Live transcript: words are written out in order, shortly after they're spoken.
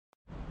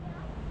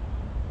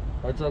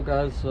What's up,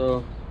 guys?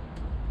 So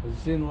as you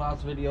seen in the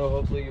last video,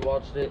 hopefully you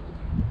watched it,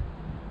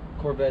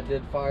 Corvette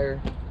did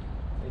fire.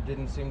 It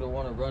didn't seem to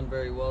want to run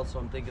very well, so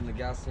I'm thinking the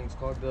gas tank's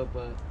clogged up,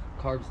 but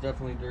carb's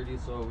definitely dirty.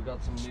 So we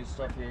got some new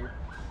stuff here.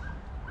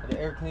 Got an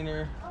air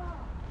cleaner,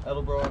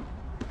 Edelbrock,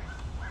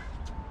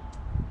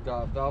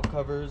 got valve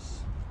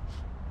covers,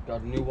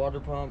 got a new water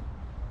pump,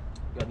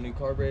 got a new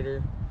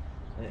carburetor,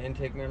 an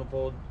intake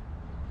manifold,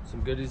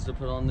 some goodies to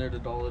put on there to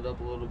doll it up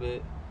a little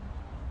bit.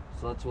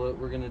 So that's what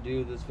we're gonna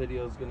do. This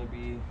video is gonna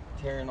be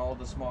tearing all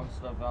the smog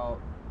stuff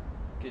out,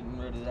 getting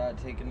rid of that,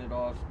 taking it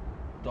off,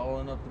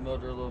 dolling up the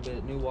motor a little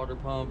bit, new water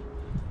pump,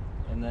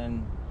 and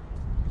then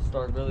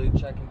start really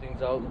checking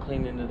things out and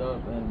cleaning it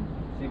up and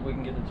see if we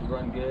can get it to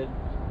run good.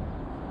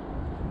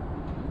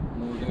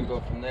 And then we're gonna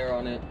go from there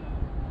on it.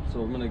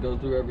 So we're gonna go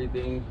through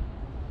everything,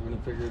 we're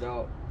gonna figure it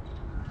out,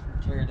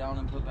 tear it down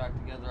and put back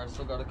together. I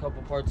still got a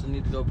couple parts I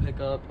need to go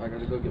pick up. I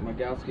gotta go get my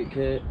gasket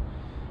kit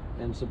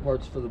and some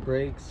parts for the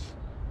brakes.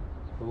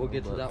 But we'll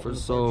get to that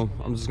first. So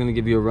I'm just gonna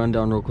give you a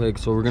rundown real quick.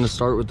 So we're gonna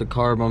start with the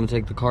carb. I'm gonna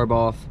take the carb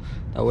off.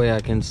 That way I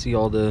can see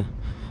all the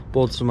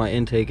bolts to my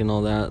intake and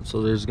all that.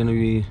 So there's gonna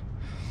be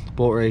a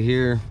bolt right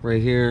here,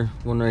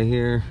 one right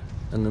here,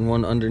 and then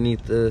one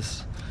underneath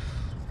this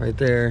right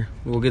there.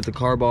 We'll get the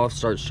carb off,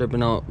 start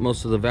stripping out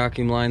most of the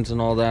vacuum lines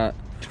and all that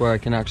to where I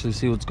can actually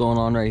see what's going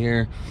on right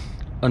here.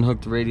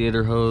 Unhook the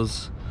radiator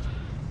hose.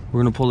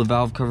 We're gonna pull the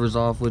valve covers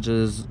off, which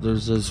is,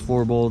 there's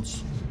 4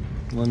 bolts.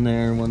 One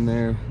there, one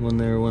there, one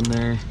there, one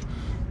there.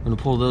 I'm gonna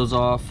pull those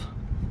off.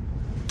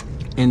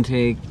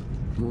 Intake,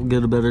 we'll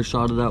get a better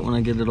shot of that when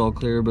I get it all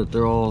clear, but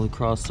they're all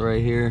across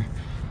right here.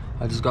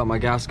 I just got my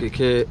gasket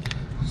kit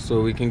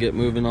so we can get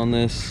moving on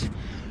this.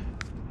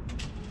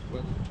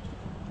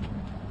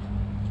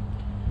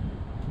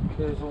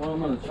 Okay, so what I'm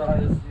gonna try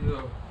is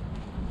to,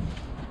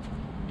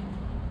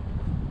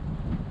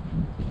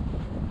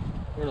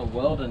 we're gonna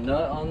weld a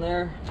nut on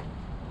there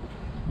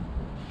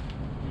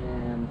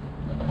and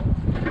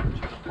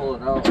just pull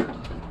it out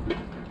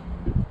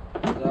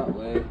that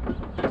way.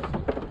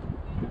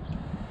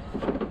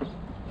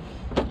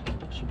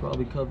 Should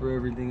probably cover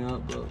everything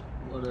up, but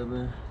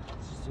whatever.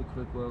 It's just a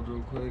quick weld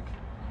real quick.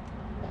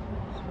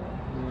 It's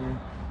right here.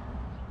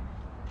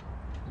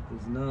 Get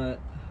this nut.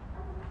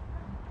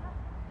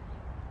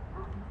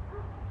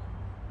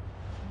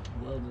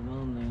 Weld it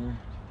on there.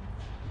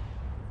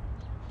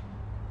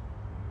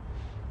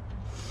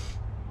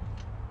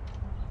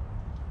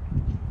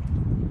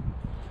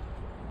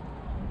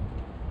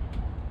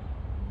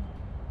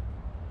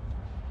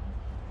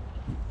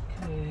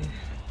 Okay,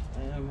 I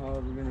am,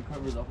 however, going to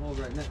cover the hole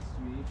right next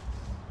to me.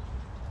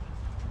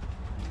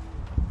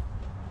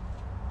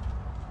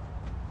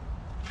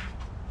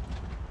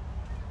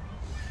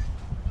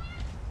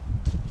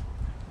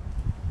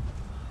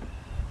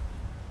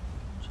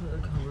 Try to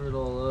cover it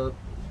all up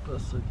as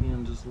best I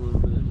can, just a little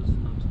bit, just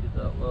enough to get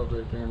that weld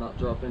right there and not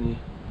drop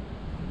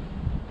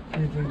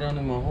anything down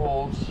in my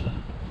holes.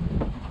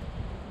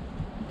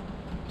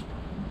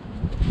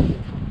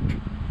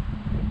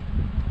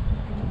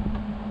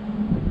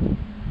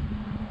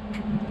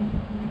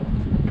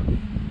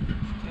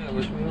 Okay,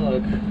 wish me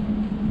luck.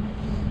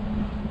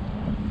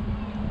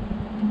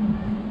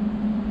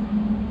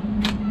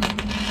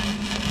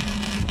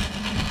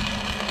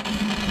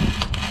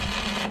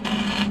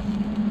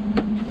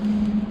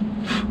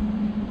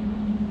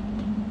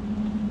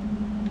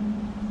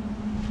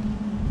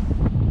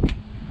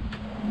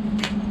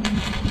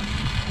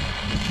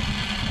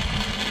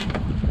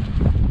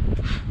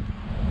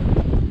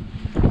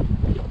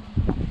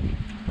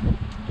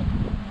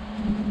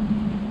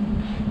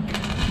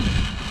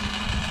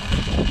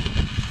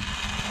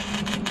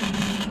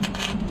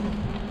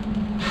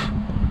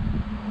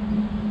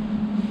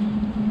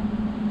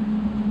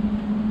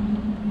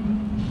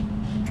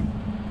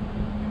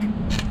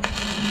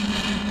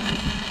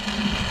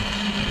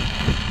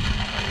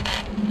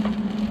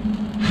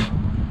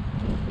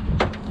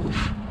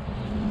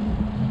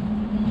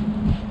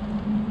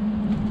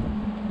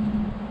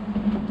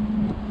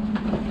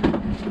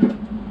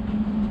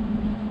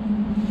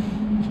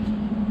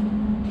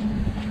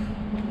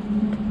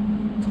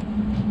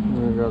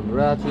 Grab the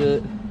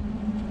ratchet,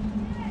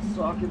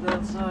 socket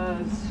that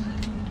size.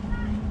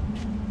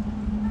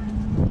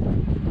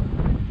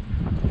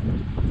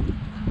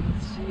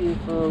 Let's see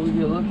if we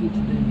get lucky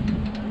today.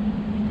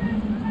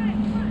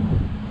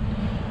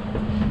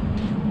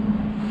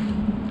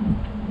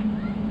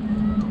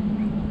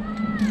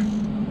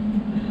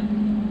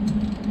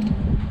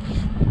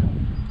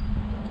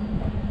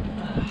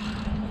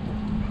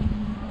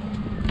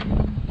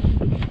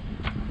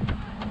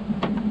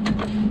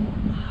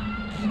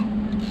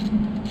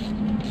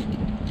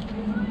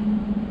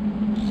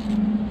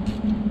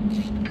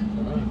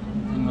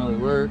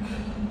 Work.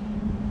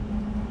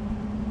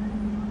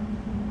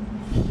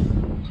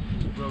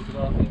 Broke it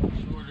off even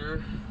shorter.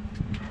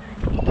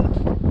 So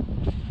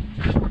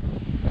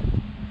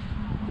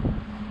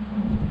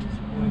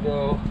we're gonna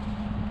go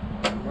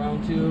round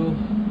 2,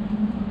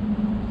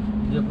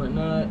 different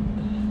nut.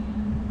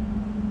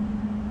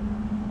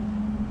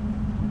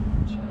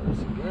 Try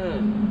this again.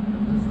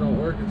 if this don't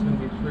work, it's gonna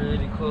be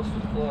pretty close to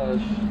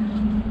flush.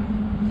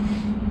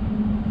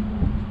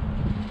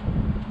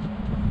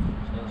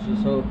 So let's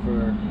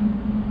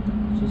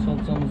just hope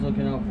someone's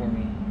looking out for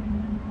me.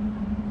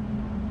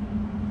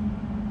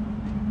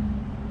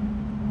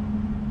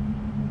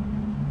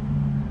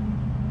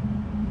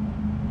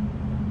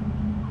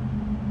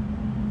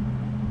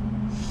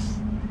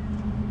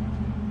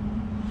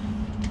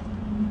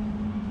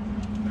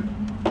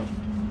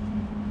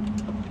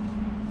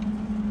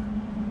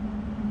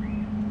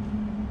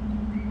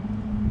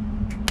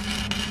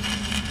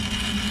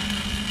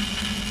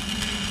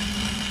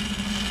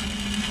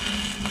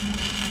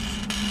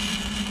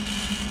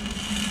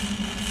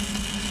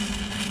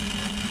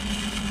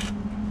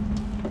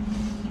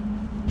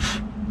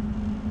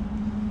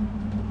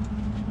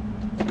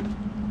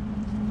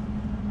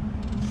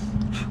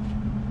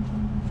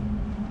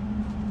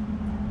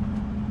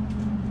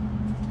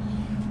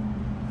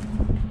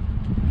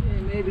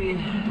 Maybe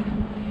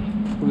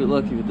we'll get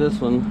lucky with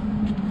this one.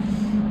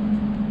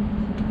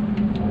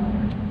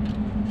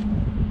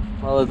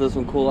 I'll let this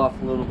one cool off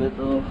a little bit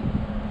though.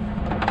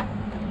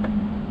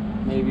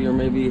 Maybe I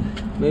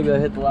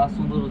hit the last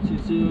one a little too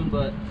soon,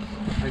 but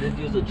I did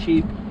use a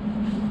cheap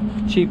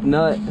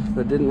nut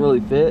that didn't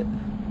really fit.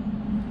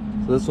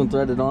 So this one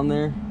threaded on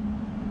there.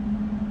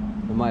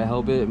 It might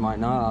help it might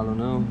not, I don't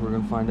know. We're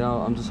gonna find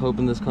out. I'm just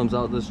hoping this comes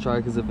out this try,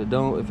 because if it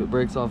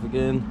breaks off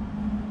again,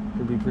 it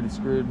could be pretty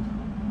screwed.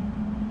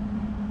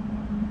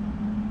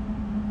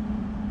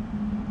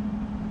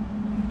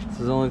 This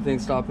is the only thing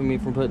stopping me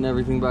from putting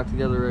everything back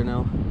together right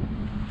now.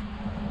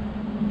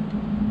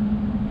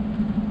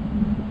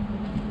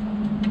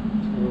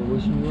 So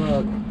wish me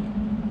luck.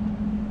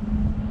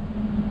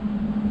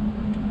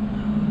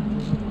 It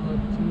doesn't look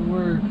like it's gonna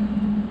work.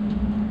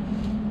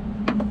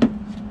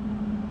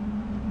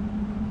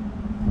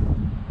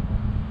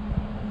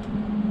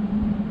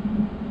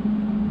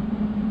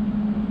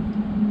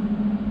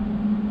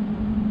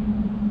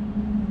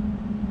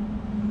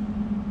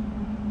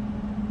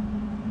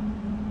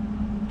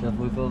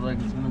 Definitely feels like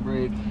it's gonna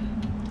break.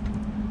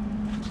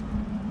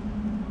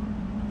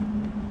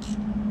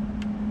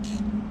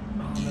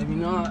 Oh, maybe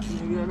not.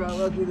 Maybe I got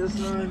lucky this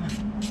time.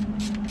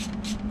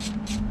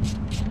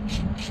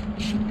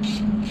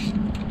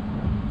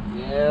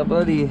 Yeah,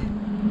 buddy.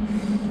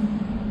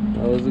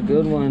 That was a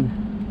good one.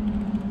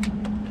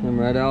 Came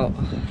right out.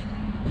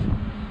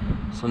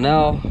 So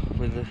now,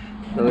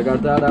 that I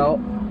got that out,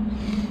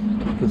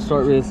 I can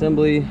start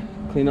reassembly,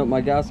 clean up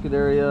my gasket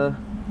area,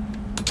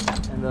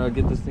 and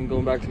get this thing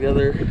going back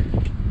together. So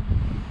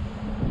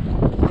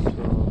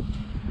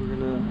we're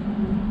gonna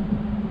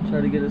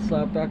try to get it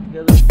slapped back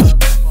together.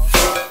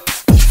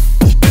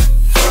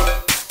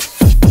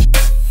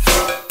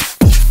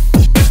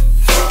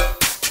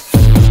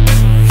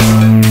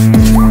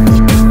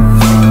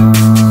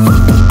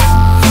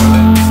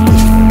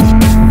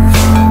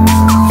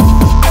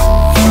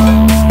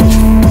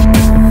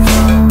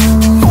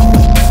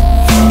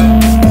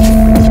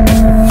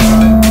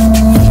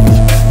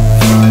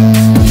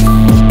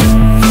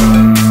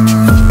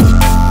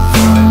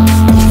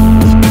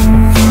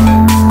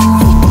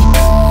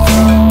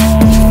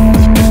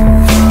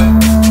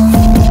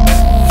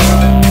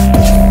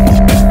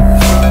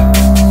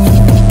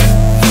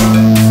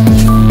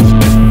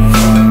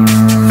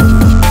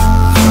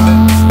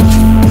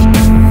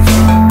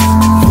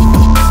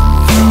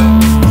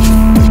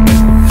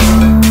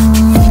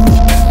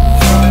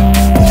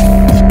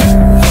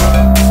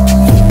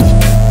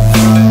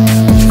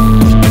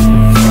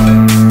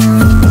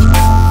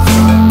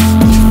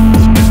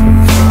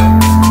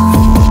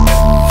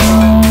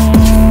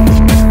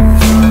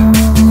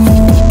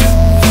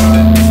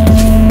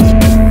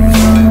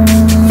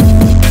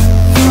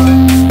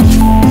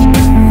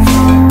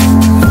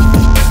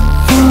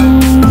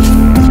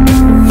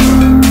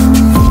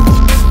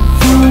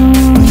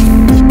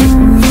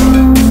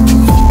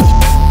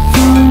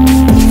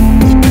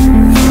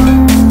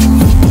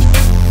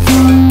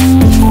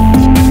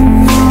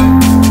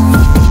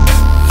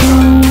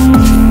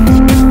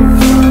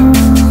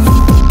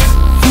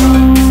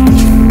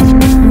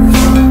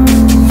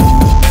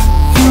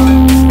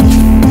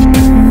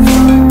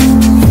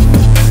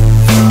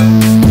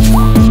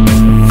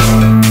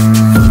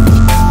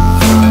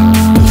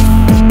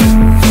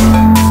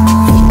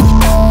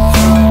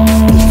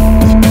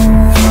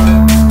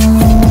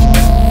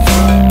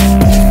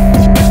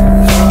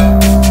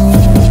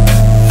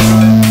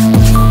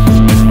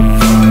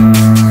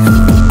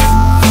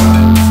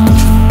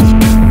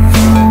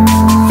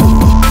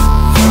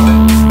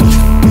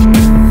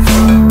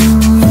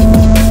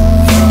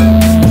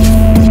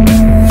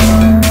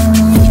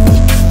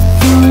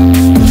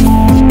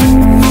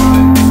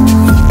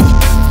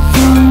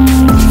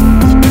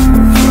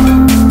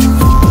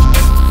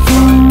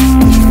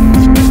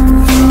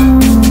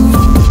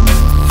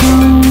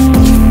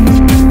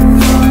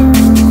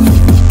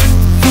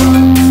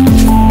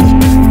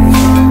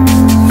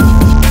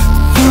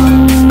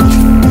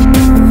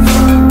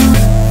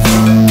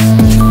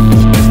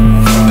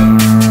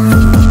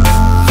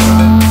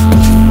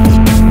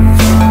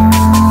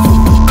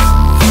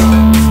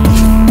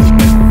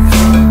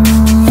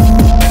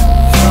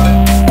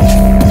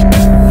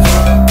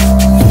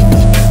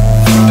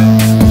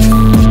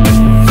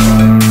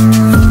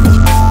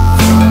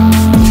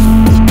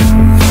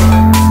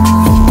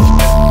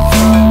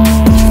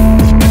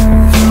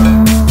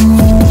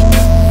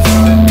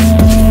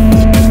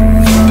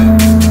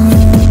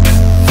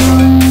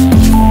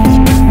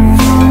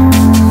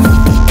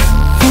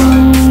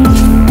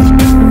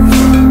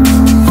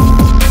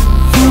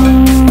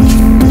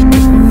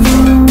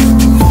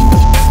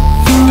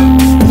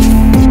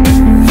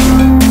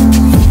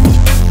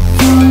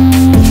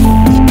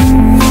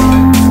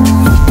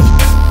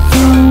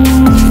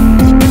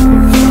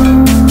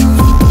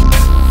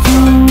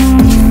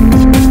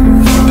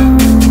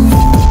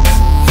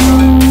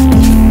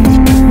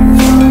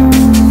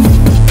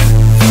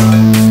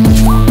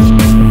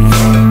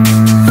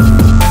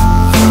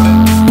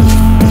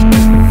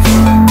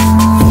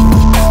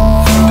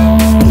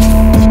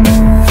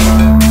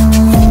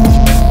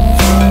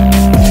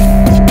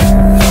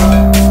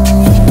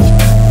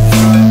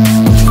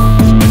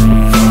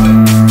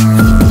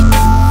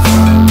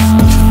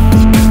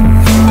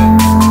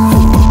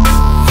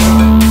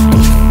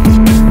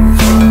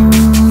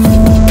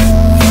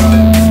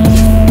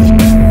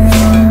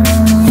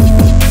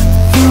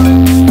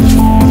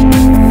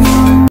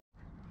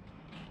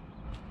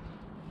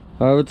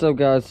 Alright, what's up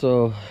guys?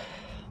 So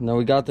now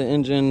we got the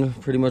engine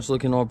pretty much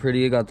looking all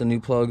pretty. I got the new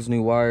plugs,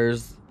 new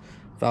wires,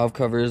 valve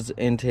covers,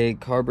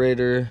 intake,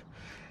 carburetor.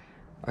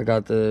 I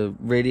got the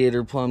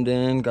radiator plumbed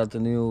in, got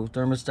the new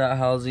thermostat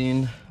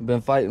housing. I've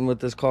been fighting with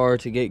this car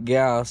to get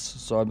gas,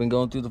 so I've been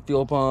going through the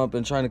fuel pump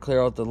and trying to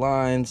clear out the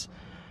lines.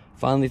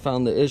 Finally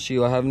found the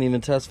issue. I haven't even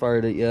test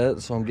fired it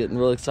yet, so I'm getting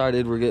real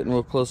excited. We're getting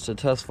real close to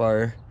test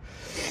fire.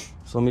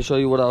 So let me show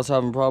you what I was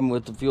having a problem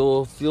with. The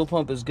fuel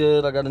pump is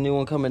good. I got a new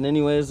one coming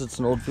anyways. It's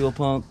an old fuel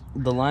pump.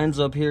 The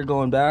lines up here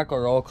going back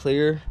are all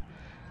clear,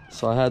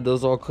 so I had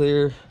those all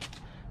clear.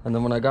 And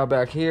then when I got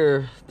back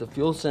here, the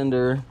fuel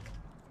sender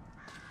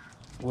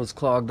was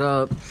clogged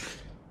up.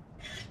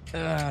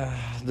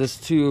 This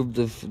tube,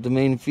 the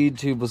main feed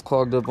tube was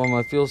clogged up on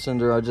my fuel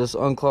sender. I just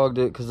unclogged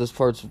it because this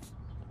part's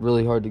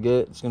really hard to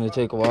get. It's going to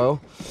take a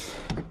while.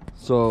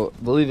 So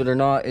believe it or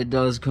not, it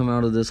does come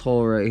out of this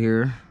hole right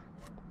here.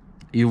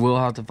 You will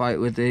have to fight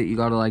with it. You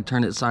got to like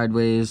turn it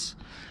sideways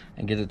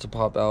and get it to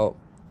pop out.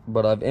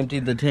 But I've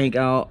emptied the tank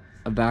out.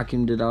 I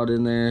vacuumed it out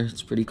in there.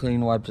 It's pretty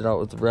clean. Wiped it out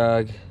with the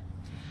rag.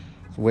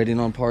 Waiting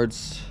on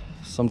parts.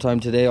 Sometime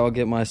today I'll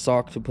get my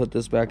sock to put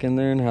this back in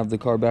there and have the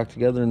car back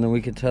together, and then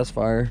we can test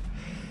fire.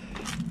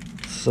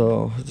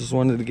 So I just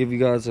wanted to give you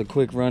guys a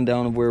quick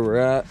rundown of where we're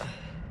at.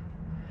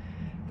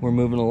 We're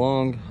moving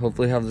along.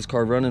 Hopefully have this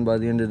car running by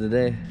the end of the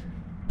day.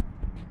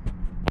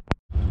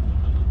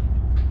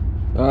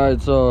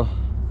 Alright, so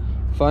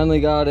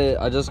finally got it.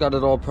 I just got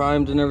it all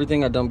primed and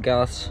everything. I dumped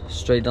gas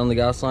straight down the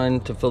gas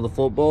line to fill the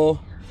float bowl.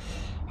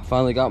 I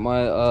finally got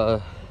my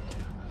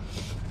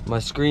my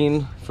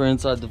screen for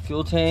inside the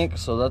fuel tank,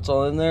 so that's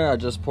all in there. I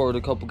just poured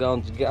a couple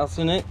gallons of gas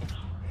in it,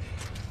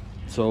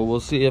 so we'll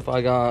see if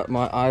I got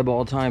my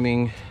eyeball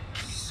timing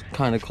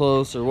kind of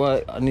close or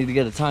what. I need to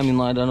get a timing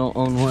light. I don't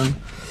own one,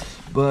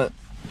 but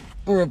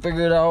we're gonna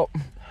figure it out.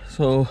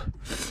 So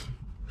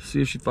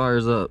see if she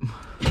fires up.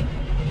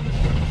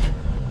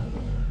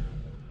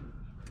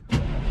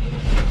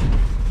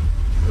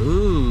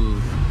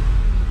 Ooh.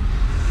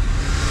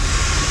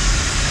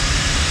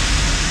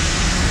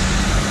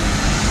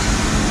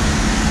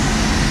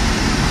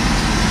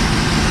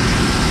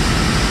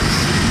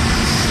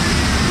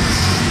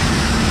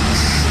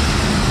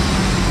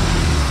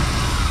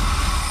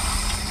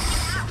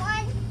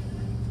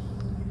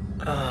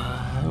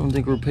 I don't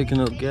think we're picking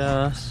up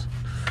gas.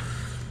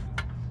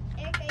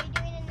 Eric, are you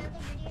doing another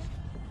video?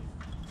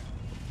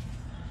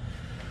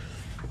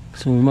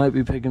 So we might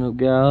be picking up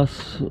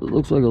gas. It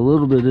looks like a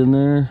little bit in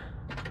there.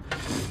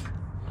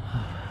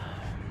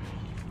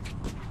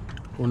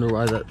 Wonder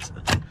why that's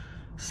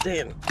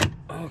staying.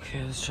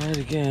 Okay, let's try it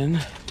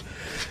again.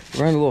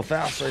 Ran a little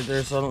fast right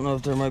there, so I don't know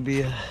if there might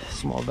be a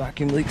small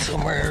vacuum leak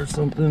somewhere or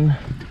something.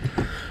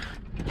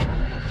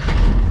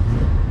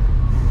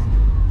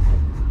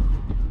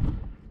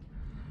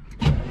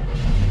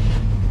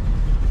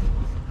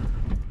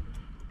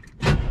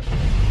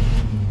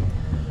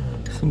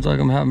 Seems like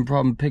I'm having a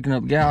problem picking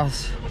up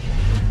gas.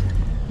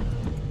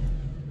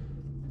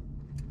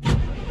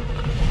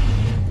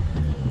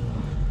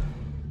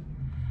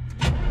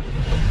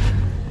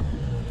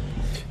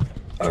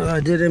 I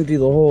did empty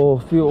the whole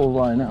fuel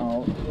line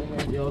out.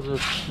 Maybe I'll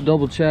just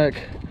double check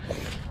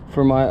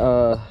for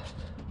my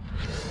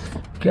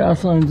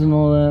gas lines and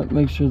all that.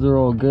 Make sure they're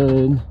all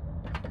good,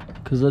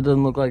 because that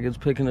doesn't look like it's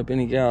picking up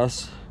any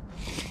gas.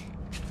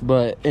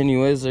 But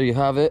anyways, there you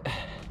have it.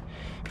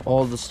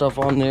 All the stuff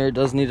on there. It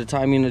does need a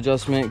timing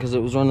adjustment because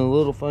it was running a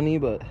little funny,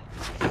 but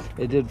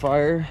it did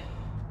fire.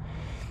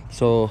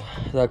 So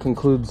that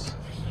concludes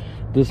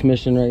this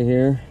mission right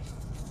here.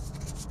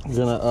 I'm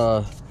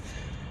gonna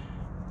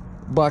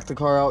black the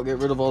car out, get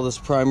rid of all this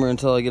primer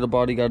until I get a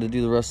body guy to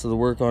do the rest of the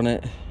work on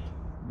it.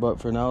 But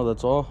for now,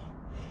 that's all.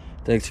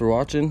 Thanks for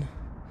watching.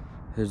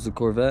 Here's the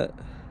Corvette.